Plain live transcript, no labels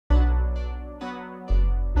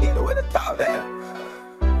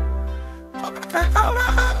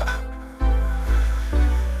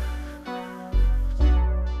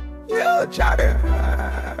Yeah, Johnny.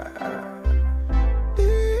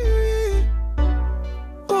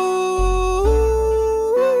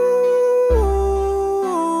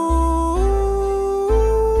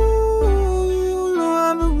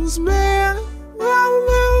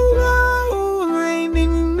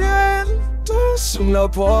 No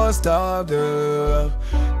poor star girl,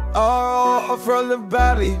 all from the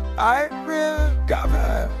valley. I really got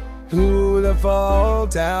that. Who the fall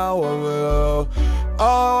town world,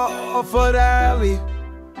 all for the alley.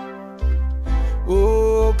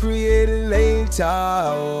 Oh, created later.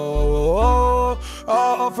 All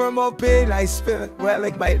from a big like spirit. Well,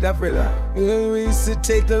 like my never. We used to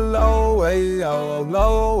take the low way, all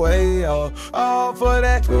for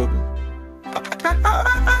that.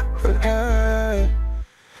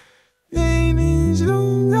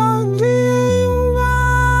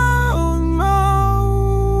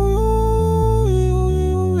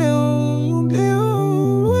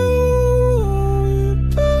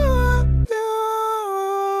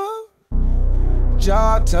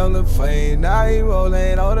 Jaw telephone, now he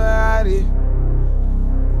rolling on the Addy.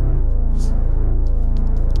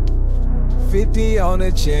 50 on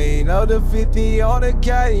the chain, other 50 on the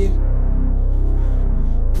caddy.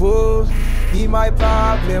 Pull, he might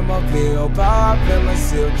pop in my pill, pop in my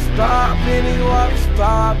silk, pop any watch,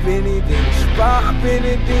 pop anything, pop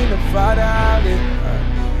anything to fight out it.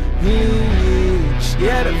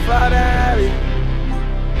 Yeah, to fight out it.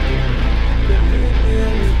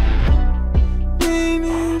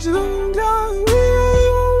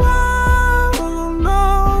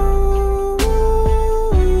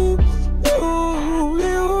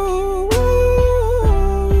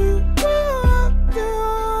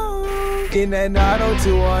 In that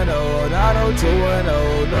 90210,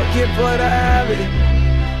 90210, looking for the alley.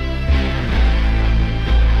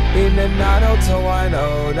 In that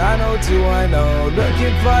 90210, 90210,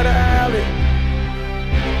 looking for the alley.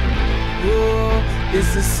 Ooh,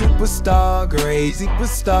 it's a superstar, great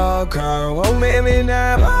superstar car. Oh man, in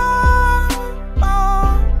that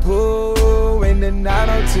ooh, in the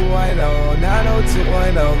 90210,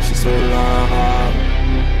 90210, she's so long.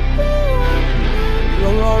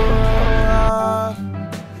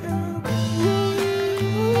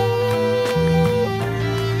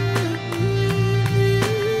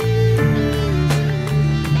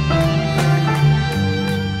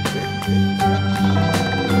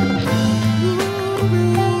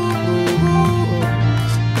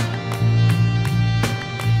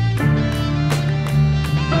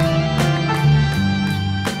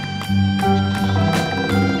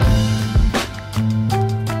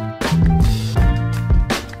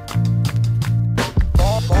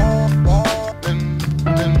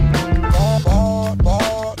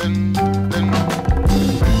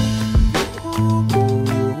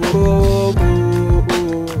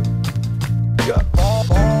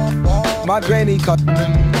 My granny called.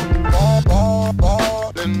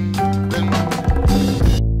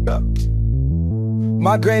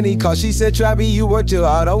 My granny called. She said, Travis, you worked too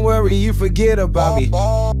hard. Don't worry, you forget about me.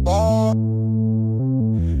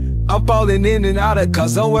 I'm falling in and out of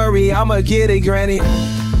cause don't worry, I'ma get it, granny.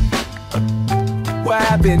 What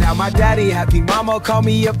happened now? My daddy happy. Mama call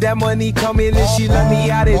me up, that money coming and she let me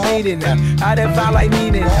out of meeting now. I done found like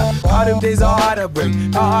meaning now. All them days are hard to break.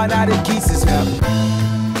 All hard out of pieces now.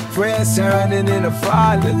 Friends turning into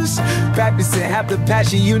fathers. Practicing half the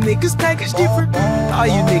passion. You niggas package different. All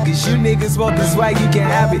you niggas want the swag, you can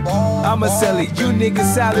have it. I'ma sell it. You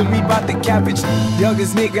niggas salary bout the cabbage.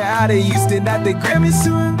 Youngest nigga out of Houston at the Grammy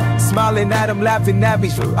soon. Smiling at him, laughing at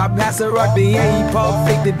me. I pass a rock, the ain't he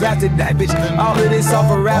perfect, the bastard that bitch. All of this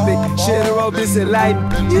off a rabbit. Should've wrote this in light.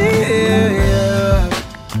 Yeah.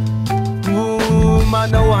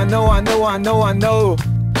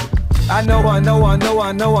 I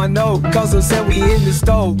know. Cause I'm saying we in the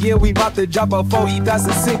stove. Yeah, we bout to drop a 40. That's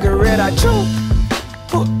a cigarette I chew.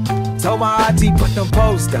 Told my auntie put them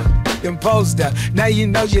poster. Now you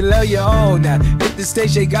know you love your own now. If the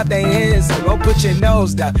stage they got their hands up, go put your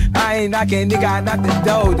nose down. I ain't knocking, nigga, I knock the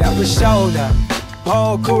door down for sure now.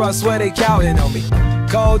 Whole crew, I swear they counting on me.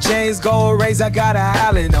 Gold chains, gold rings, I got a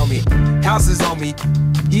island on me. Houses on me,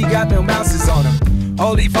 he got them ounces on him.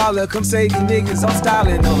 Holy Father, come save these niggas, I'm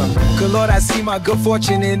styling on them. Cause Lord, I see my good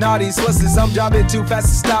fortune in all these horses. I'm driving too fast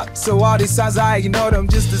to stop, so all these signs I ignore them.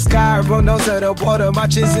 Just the sky, bro knows at the border. My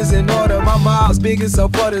chest is in order, my miles big and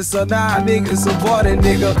supported. So now niggas support a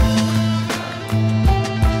nigga.